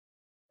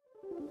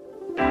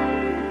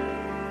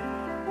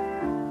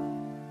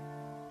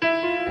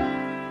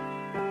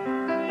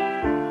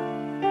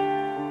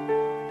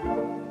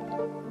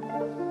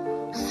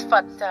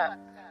fucked up.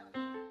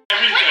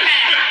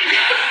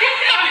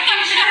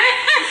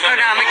 Hold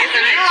on, I'm gonna get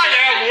the next one.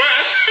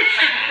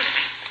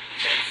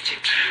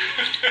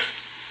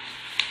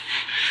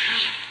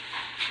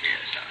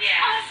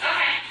 Yeah.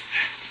 Okay.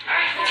 All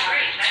right. Cool.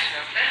 Great. That's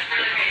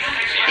really great.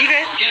 You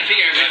good? Yeah,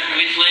 figure out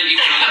which lens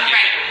you want to look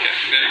at.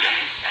 There you go.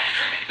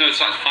 No, it's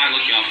fine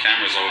looking off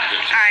camera is always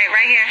good. All right,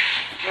 right here.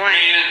 One.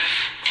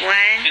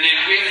 And then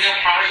we have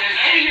enough product.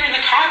 Hey, you're in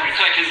the carpet. It's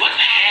like, what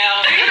the hell?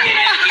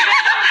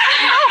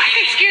 Oh,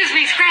 excuse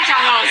me. Scratch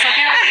on those,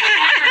 okay?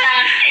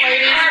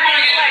 Ladies.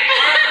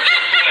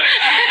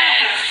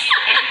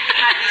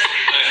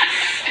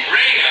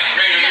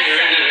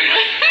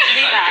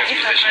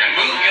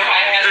 Move your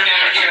ass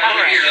down here.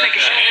 Over here.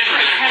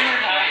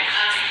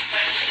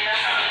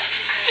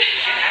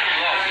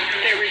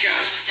 There we go.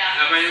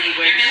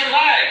 You're in the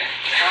live.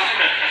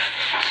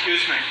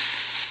 Excuse me.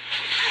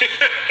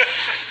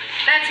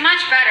 That's much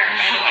better.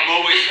 I'm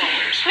always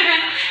somewhere.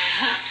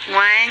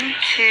 1,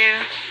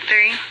 2,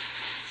 3.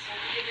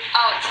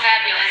 Oh, it's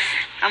fabulous.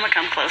 I'm gonna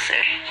come closer. All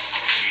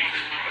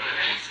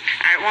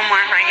right, one more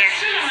right here.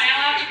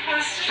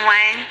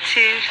 1,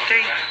 2,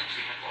 3.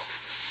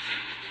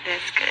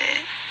 That's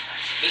good.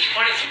 There's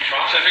plenty of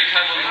props. Every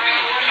time we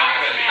talk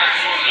about it,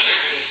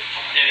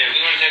 yeah, we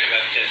want to talk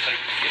about this. Like,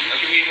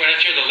 we want to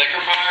share the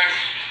liquor bars.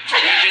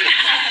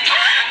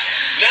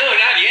 No,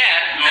 not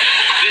yet.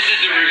 This is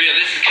the reveal.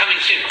 This is coming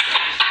soon.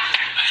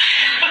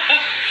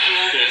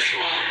 Yes.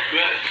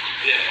 But,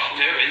 yeah,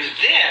 and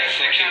this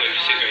actually what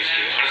cigarettes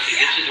do. Honestly,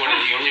 this is one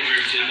of the only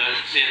rooms in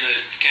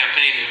the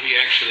campaign that we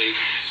actually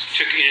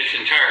took in its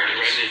entirety,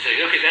 right? And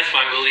said, okay, that's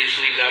fine. We'll just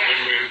leave that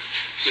one room.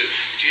 But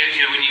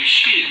when you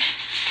shoot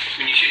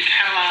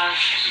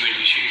catalogs, when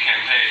you shoot a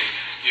campaign,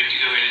 you have to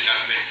go in and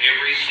document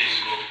every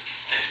single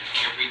thing,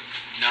 every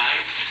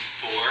knife,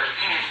 fork,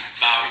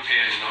 bobby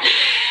pin, and all that.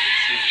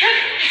 It's true.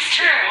 It's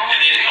true. And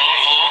then it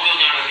all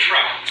goes on a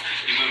truck.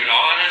 You move it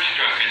all on a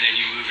truck, and then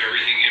you move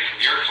everything in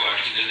from your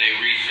collection, and they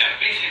reset.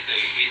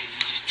 Basically,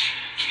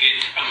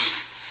 it's a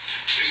movie.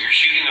 So you're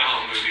shooting a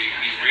whole movie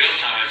in real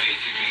time,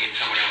 basically in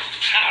someone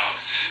else's house,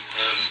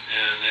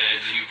 and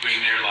then you bring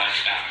their life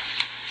back.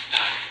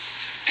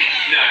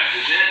 Nice,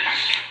 isn't it?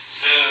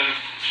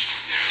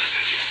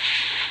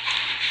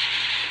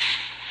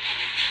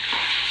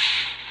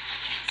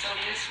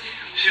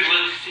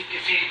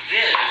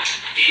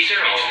 These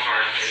are all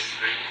hard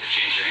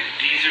finishes.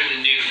 These are the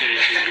new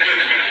finishes.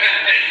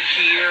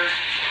 Here.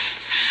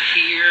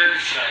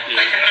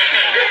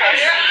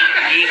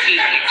 This is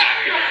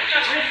exactly right.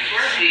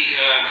 The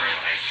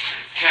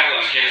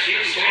catalog. Can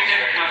you take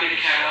a copy of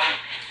the catalog?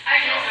 I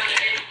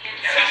did.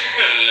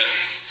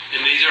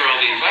 And these are all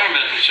the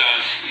environmental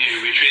shots.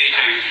 Which really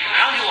tell you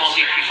how do all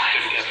these pieces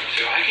fit together.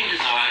 So I can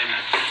design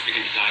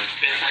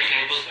bedside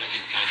tables, I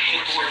can design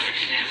headboards, I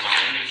can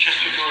design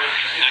Chester doors,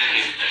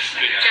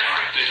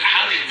 but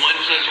how did 1 +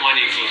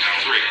 1 equals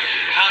 3?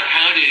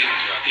 How did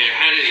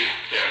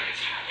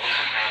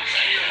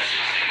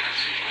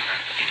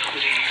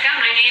It's got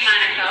my name on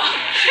it, though.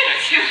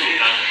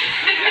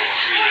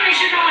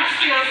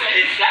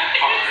 It's that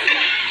part.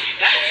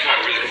 That's part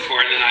we're looking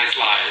for in the nice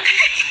lives.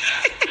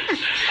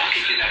 I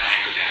can do that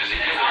angle down. They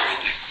know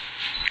everything.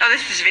 Oh,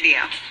 this is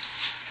video.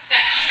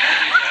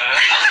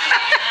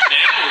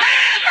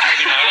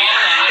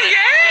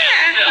 Yeah,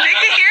 they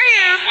can hear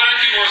you. 1 or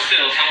 2 more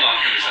stills. Hold on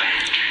for a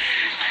second.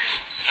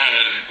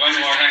 One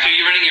more. So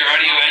you're running your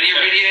audio and your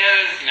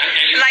videos?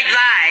 Like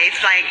live,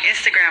 like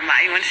Instagram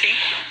live. You want to see?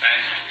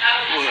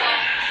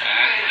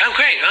 Oh,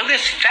 great. Oh,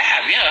 this is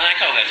fab. Yeah, I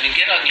like all that. I mean,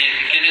 get us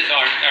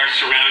our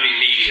surrounding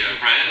media,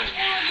 right?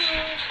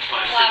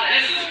 So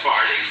this is the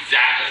part,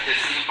 exactly. This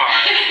is the part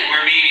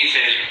where Mimi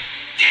says,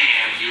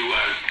 damn, you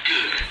are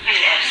good. You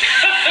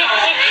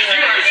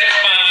are just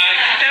fine.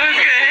 That was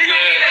good.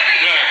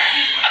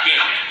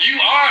 Good. You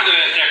are the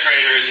best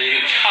decorator in the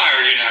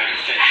entire United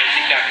States. That's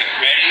exactly it.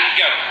 Ready?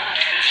 Go.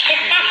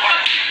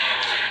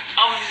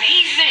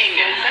 Amazing.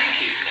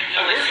 Thank you.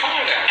 I worked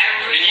hard at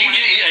it.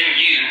 And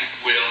you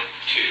will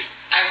too.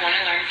 I want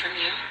to learn from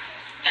you.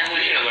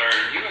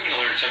 You're going to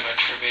learn so much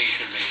from me.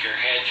 You're going to make your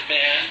head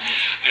spin.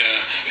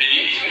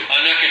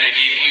 I'm not going to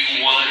give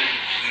you 1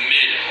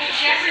 minute.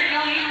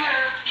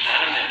 Not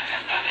a minute.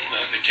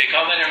 But take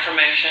all that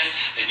information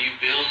and you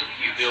build a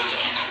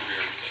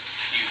career with it.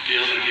 You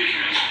build a vision.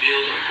 You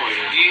build a point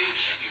of view.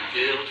 You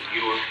build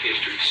your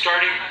history.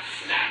 Starting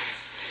now.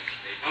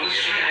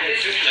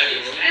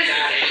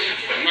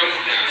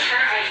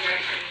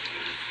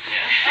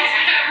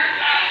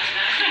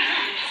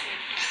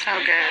 So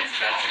good.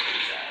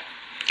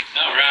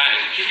 All right.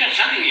 She's got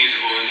something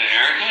usable in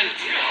there.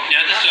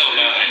 Yeah, the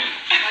solo.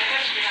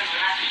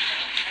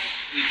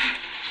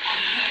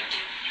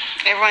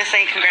 Everyone's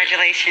saying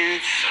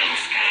congratulations.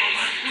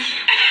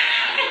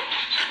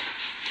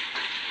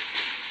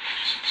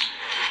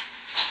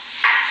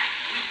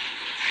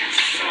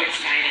 So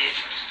excited.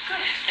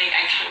 Like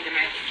I told them,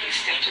 I think you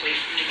stepped away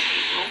from the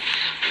table.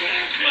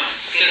 Come on,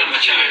 sit on my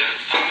china.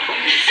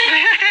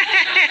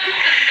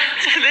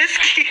 That's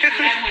cute.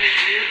 What I want to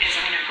do is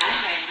I'm going to go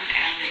home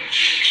and make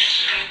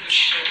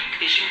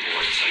vision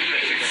board so you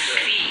can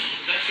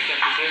see.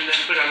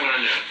 That's what I want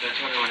to know. That's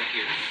what I want to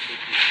hear.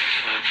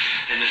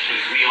 And that's what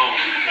we all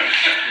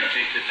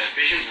think that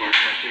vision board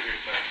has figured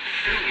out.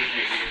 Who is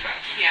thinking about?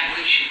 Yeah.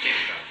 What does she think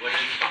about? What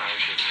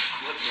inspires her?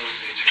 What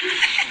motivates her?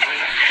 What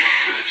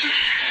drives?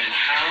 And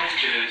how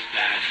does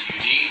that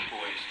unique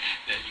voice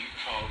that you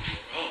call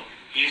your own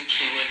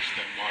influence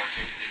the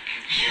market, the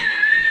consumer,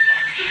 and the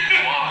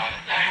buyer? Why?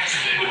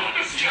 They want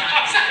to do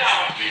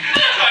something.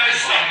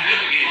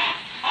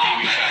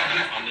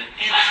 On the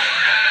inside.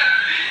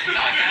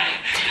 No, I got it.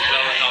 As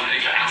well as on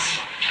the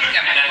outside.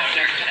 Got my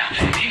folder cut out.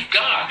 You've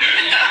got it.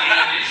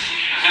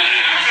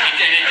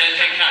 And it does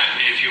take time.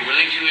 If you're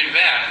willing to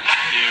invest,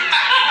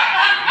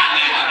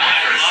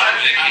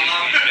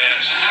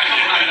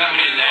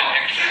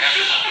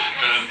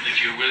 if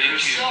you're willing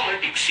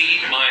to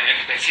exceed my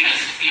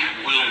expectations, it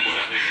will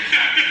work.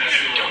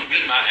 Don't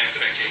meet my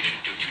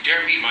expectations. Don't you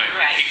dare meet my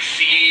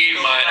exceed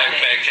my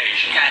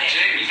expectations. Got it.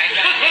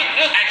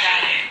 I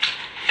got it.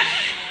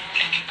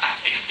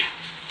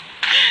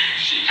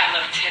 I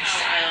love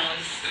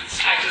textiles.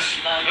 I just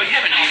love. Oh, you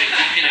haven't even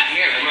in it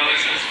here.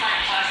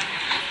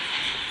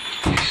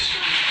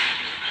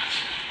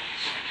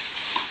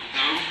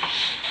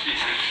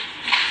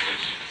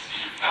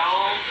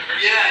 Oh.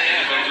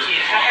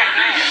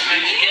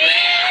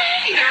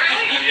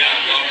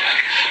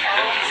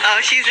 Oh,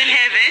 she's in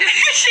heaven.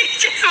 She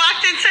just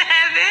walked into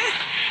heaven.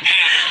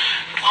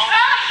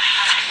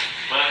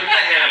 Welcome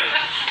to heaven.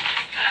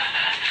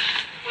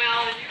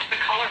 Well, you're the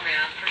color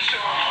man for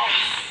sure.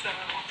 So if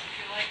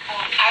you like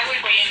color, I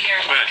would be in here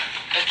like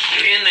a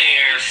cute In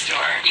there,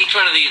 store. each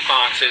one of these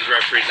boxes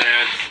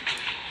represents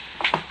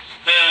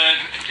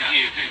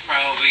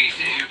probably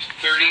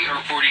 30 or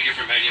 40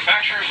 different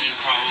manufacturers and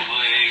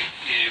probably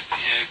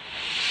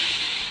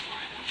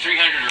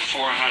 300 or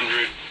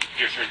 400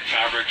 different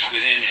fabrics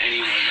within any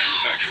one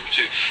manufacturer.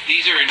 So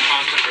these are in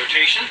constant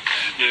rotation,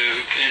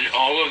 and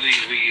all of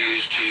these we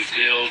use to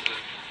build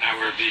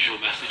our visual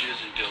messages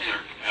and build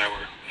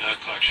our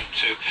collection.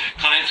 So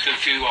clients go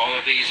through all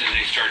of these and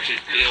they start to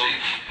build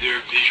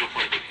their visual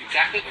point of view.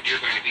 Exactly what you're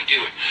going to be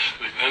doing.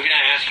 What I'm going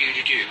to ask you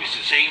to do is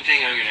the same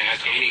thing I'm going to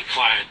ask any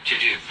client to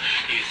do,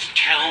 is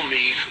tell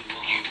me who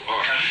you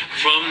are.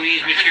 From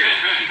these materials,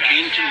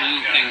 begin to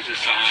move things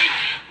aside,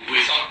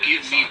 which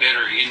give me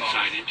better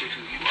insight into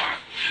who you are.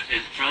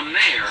 And from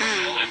there,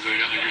 I'm going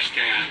to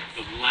understand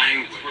the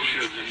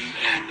language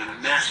and the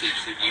message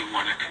that you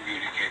want to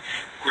communicate.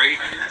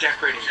 Great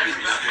decorating is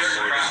nothing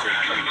more than great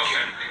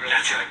communicating.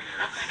 That's it.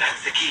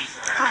 That's the key.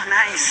 Oh,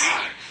 nice.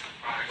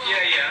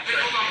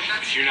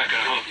 You're not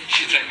going to hold.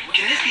 She's like,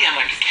 can this be on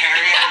like a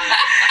carry-on?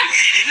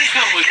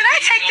 Can I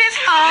take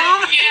this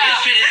home? Can this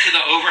fit into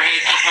the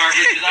overhead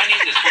compartment? Because I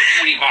need this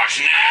 14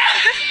 box now.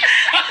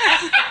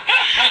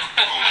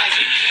 Oh my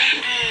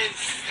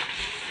goodness.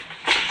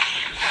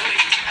 I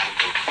would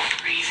go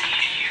crazy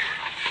in here.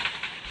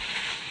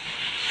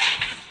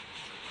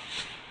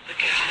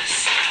 Look at all this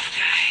stuff,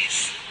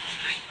 guys. Oh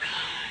my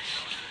gosh.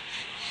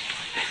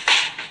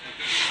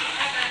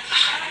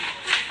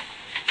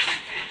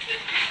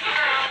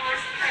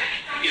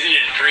 Isn't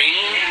it a dream?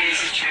 It is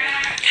a dream.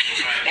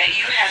 That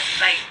you have,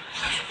 like,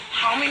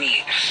 how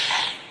many?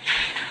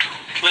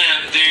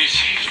 Well, there's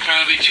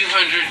probably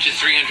 200 to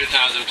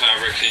 300,000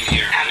 fabrics in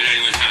here at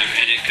any one time,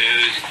 and it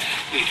goes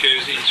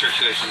in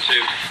circulation. So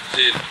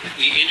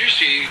the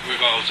industry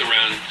revolves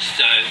around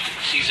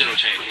seasonal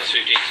changes. So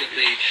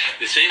basically,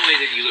 the same way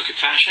that you look at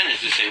fashion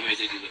is the same way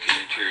that you look at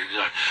interior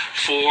design.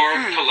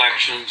 4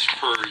 collections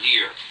per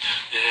year,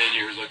 and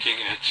you're looking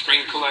at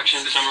spring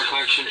collection, summer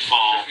collection,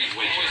 fall, and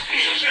winter.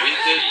 And with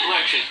those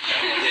collections,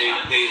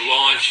 they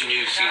launch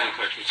new season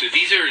collections. So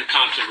these are in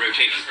constant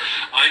rotation.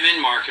 I'm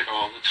in market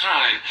all the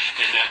time.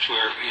 And that's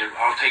where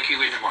I'll take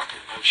you into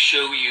market. I'll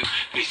show you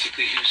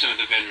basically who some of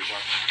the vendors are.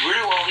 Where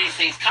do all these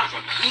things come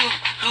from?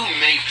 Who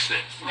makes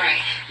this?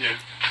 Right.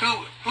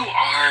 Who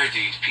are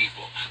these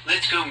people?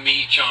 Let's go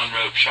meet John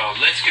Ropeshaw.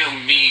 Let's go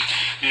meet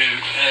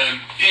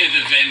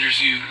the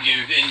vendors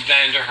in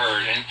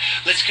Vanderhurt, and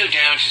let's go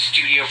down to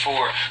Studio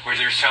 4 where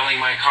they're selling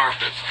my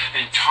carpets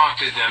and talk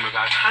to them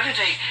about how do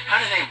they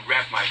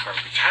rep my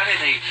carpets? How do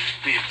they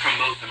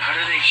promote them? How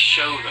do they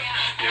show them?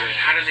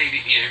 How do they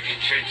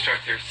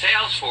instruct their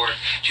sales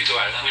force to go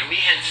out? When we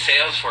had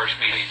sales force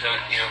meetings,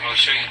 I'll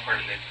show you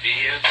part of the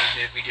video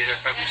that we did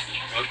at Publishing.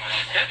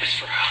 That was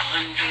for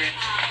hundreds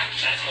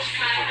of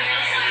people that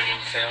we had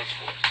in sales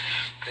force.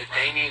 That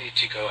they needed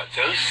to go out.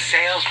 Those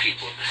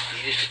salespeople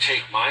needed to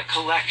take my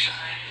collection,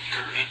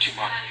 go into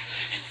marketing,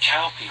 and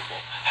tell people,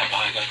 have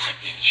I got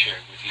something to share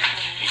with you?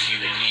 A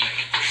unique,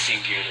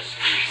 singular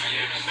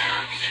vision of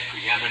America's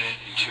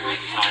preeminent interior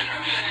designer.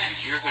 And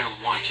you're going to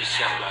want to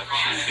sell that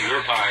to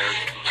your buyers.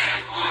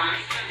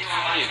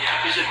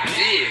 There's a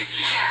big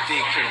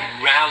kind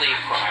of rally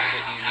cry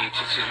that you need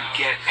to sort of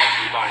get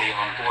everybody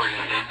on board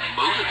and then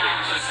motivate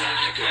them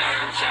to go out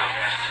and sell.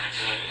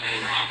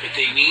 But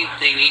they need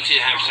to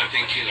have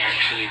something to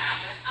actually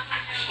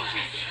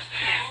believe in.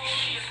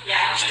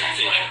 Yeah, That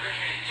vision.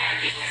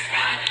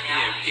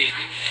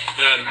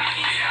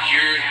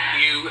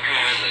 you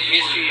have a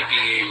history of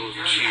being able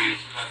to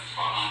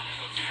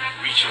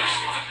reach out.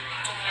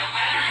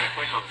 You're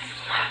halfway home.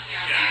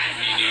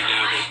 You need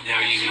now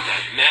you need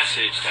that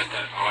message that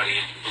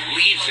audience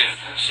believes in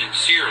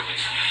sincerely,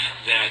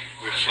 that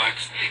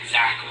reflects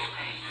exactly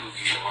who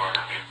you are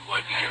and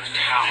what your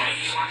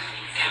talents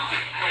can be.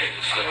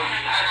 So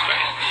this is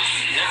great.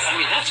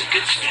 That's a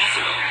good step.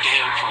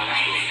 Damn fun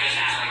story.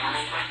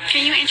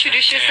 Can you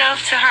introduce yourself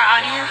to her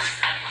audience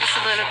just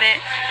a little bit?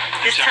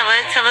 Just tell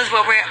us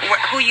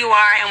who you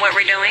are and what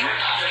we're doing.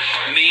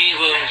 Me?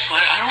 Well,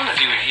 I don't want to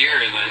do it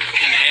here in the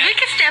hell. We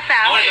can step I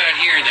out. want to go out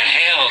here in the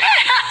hell.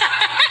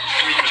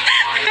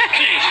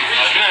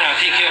 No,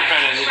 take care of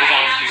trying to move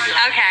on to you.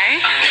 Okay.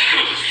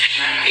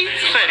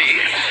 It's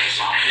funny.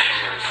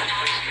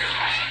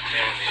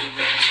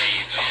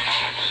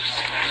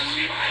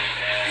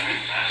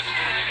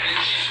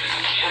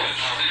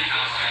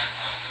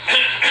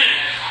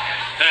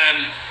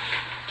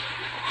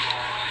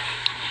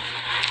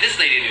 This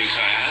lady knows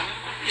who I am.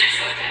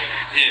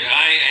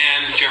 I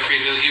am Jeffrey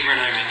Vilhuber,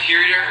 and I'm an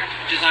interior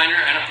designer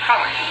and a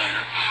product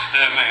designer.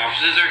 My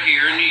offices are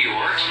here in New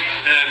York,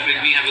 but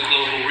we have a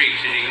global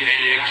reach, an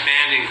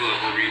expanding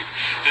global reach.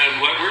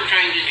 What we're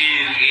trying to do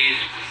is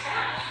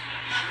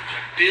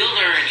build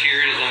our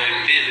interior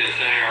design business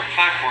and our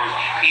platform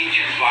into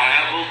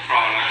viable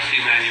products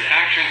to the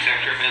manufacturing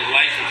sector and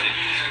licensing,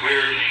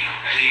 where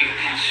the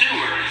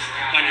consumer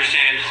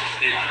understands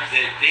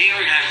that they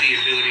have the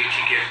ability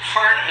to get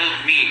part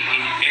of me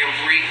in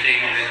everything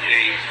that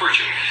they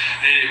purchase.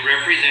 And it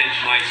represents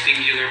my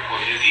singular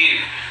point of view.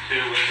 So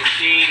what we're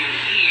seeing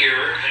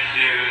here,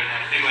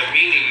 and what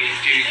Mimi is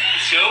doing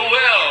so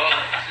well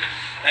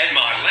at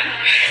modeling,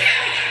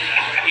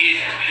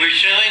 is we're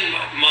showing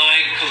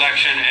my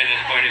collection and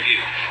its point of view.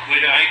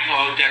 What I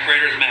call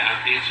decorator's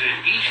math is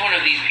that each one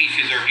of these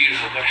pieces are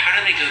beautiful, but how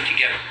do they go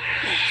together?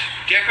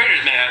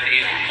 Decorator's math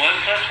is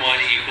 1 plus 1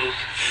 equals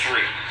 3.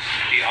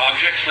 The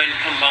objects, when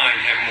combined,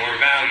 have more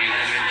value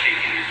than when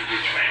taken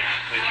individually.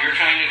 What you're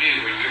trying to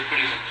do when you're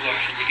putting a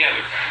collection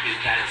together is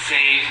that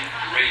same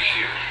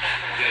ratio.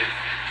 That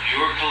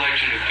your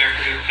collection of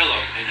decorative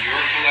pillows and your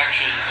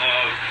collection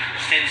of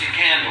scented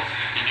candles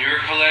and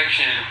your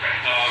collection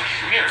of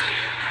mirrors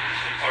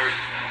are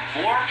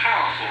more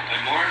powerful and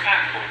more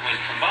impactful when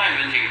combined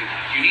when taken.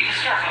 You need to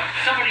start.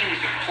 Somebody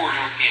needs to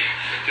portal in.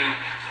 So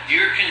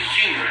your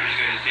consumer is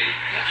going to say,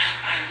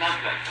 I love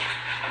that book.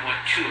 I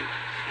want 2 of them.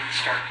 Let's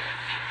start there.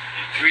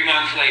 3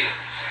 months later,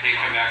 they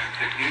come back and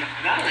say,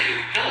 not only do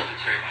the pillows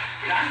look great,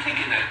 but I'm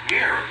thinking that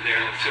mirror over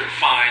there looks sort of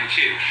fine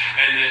too.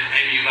 And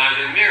you buy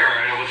the mirror,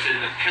 and all of a sudden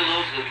the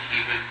pillows look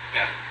even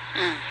better.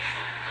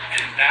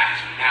 And that's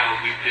how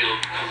we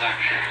build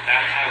collection.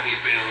 That's how we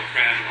build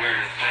brand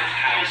awareness. That's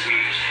how we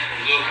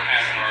look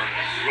at our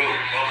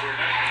growth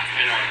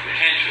and our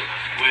potential.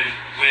 When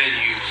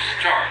you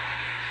start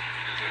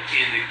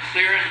in the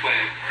clearest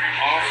way,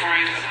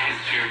 offering a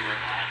consumer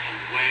a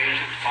way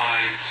to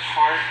find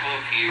part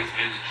of you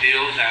and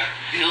build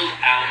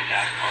out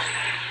that part.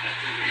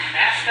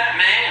 Ask that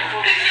man.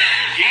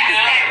 He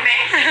knows.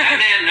 That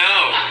man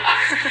knows.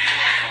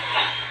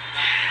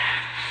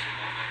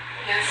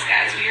 Yes,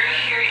 guys, we are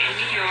here in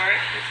New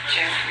York with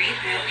Jeffrey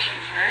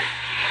Vilhuber,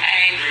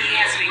 and he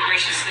has been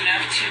gracious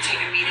enough to take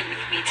a meeting with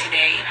me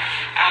today.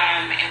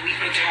 And we've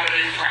been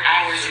talking for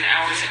hours and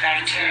hours about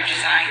interior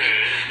design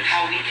and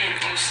how we can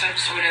do some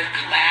sort of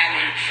collab.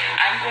 And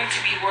I'm going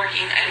to be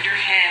working under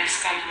him,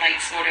 some like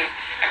sort of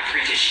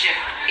apprenticeship,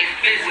 if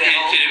you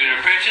will. Instead of an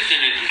apprentice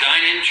and a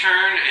design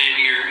intern,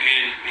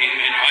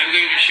 and I'm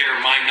going to share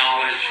my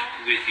knowledge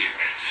with you.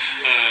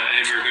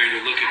 And we're going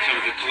to look at some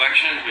of the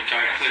collections which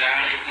I put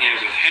out with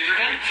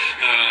Hendrickson,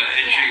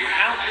 and show you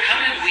how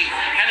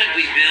did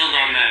we build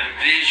on that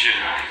vision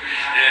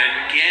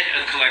and get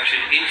a collection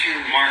into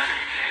market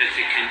that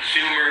the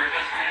consumer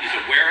is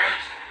aware of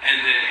and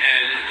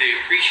they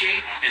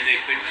appreciate and they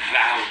put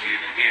value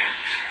in.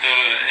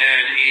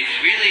 And it's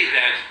really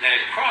that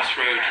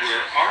crossroads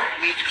where art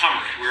meets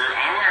commerce, where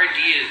our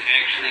ideas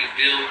actually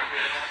build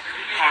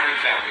product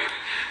value.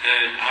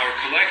 And our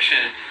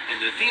collection, and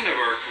the theme of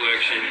our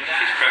collection is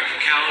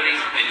practicality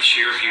and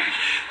sheer beauty.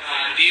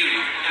 Beauty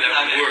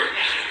that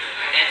works.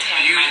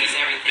 Beauty.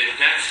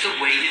 That's the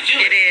way to do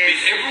it. It is.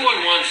 Because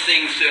everyone wants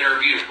things that are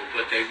beautiful,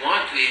 but they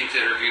want things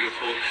that are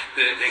beautiful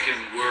that they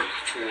can work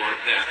for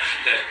them,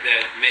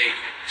 that make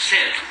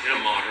sense in a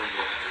modern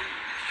world.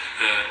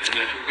 And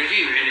that's what we're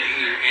going to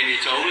do. And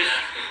it's always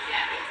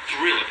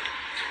thrilling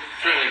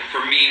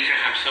for me to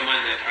have someone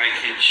that I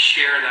can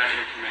share that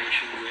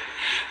information with,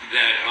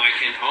 that I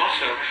can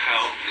also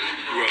help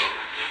grow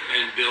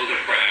and build a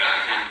brand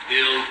and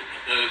build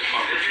those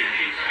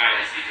opportunities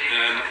out.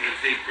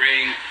 If they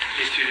bring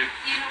a sort of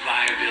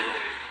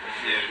viability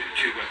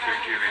to what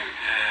they're doing.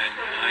 And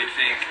I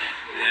think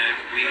that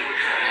we have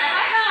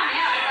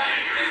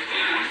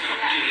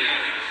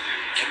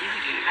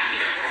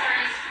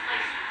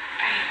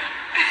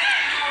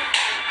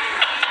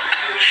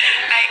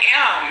I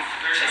am.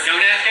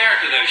 Don't ask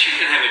Erica though, she's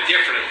going to have a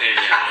different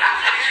opinion.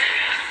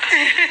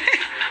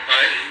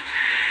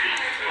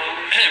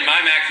 my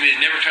maxim is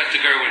never trust a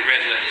girl with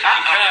red lips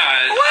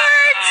because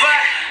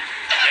What?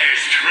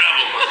 there's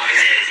trouble behind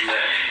those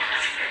lips.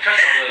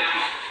 Trust all those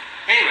people.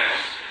 Anyway,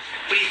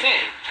 what do you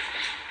think?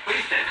 What do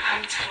you think?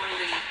 I'm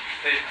totally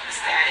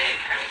ecstatic.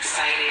 I'm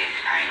excited.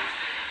 I'm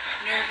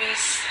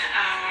nervous.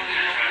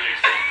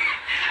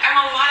 I'm a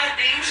lot of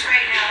things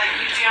right now. Like,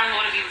 you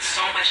downloaded me with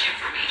so much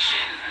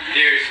information.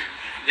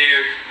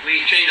 We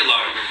changed a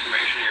lot of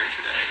information here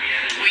today.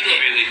 We did.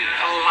 Really did.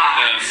 A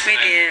lot. We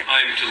did.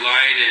 I'm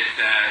delighted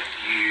that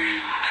you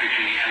could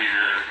be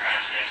here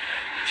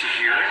to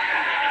hear it.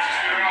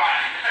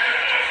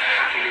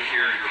 To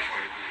hear your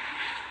point of view.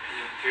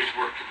 There's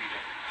work to be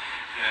done.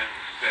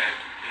 But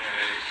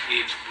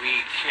if we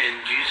can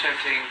do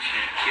something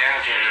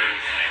together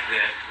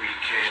that we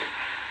can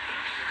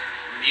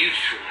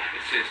mutually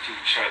assist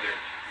each other,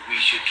 we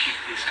should keep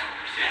this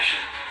conversation.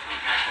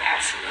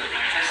 Absolutely.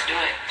 Let's do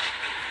it.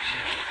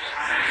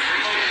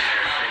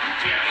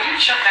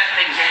 Shut that thing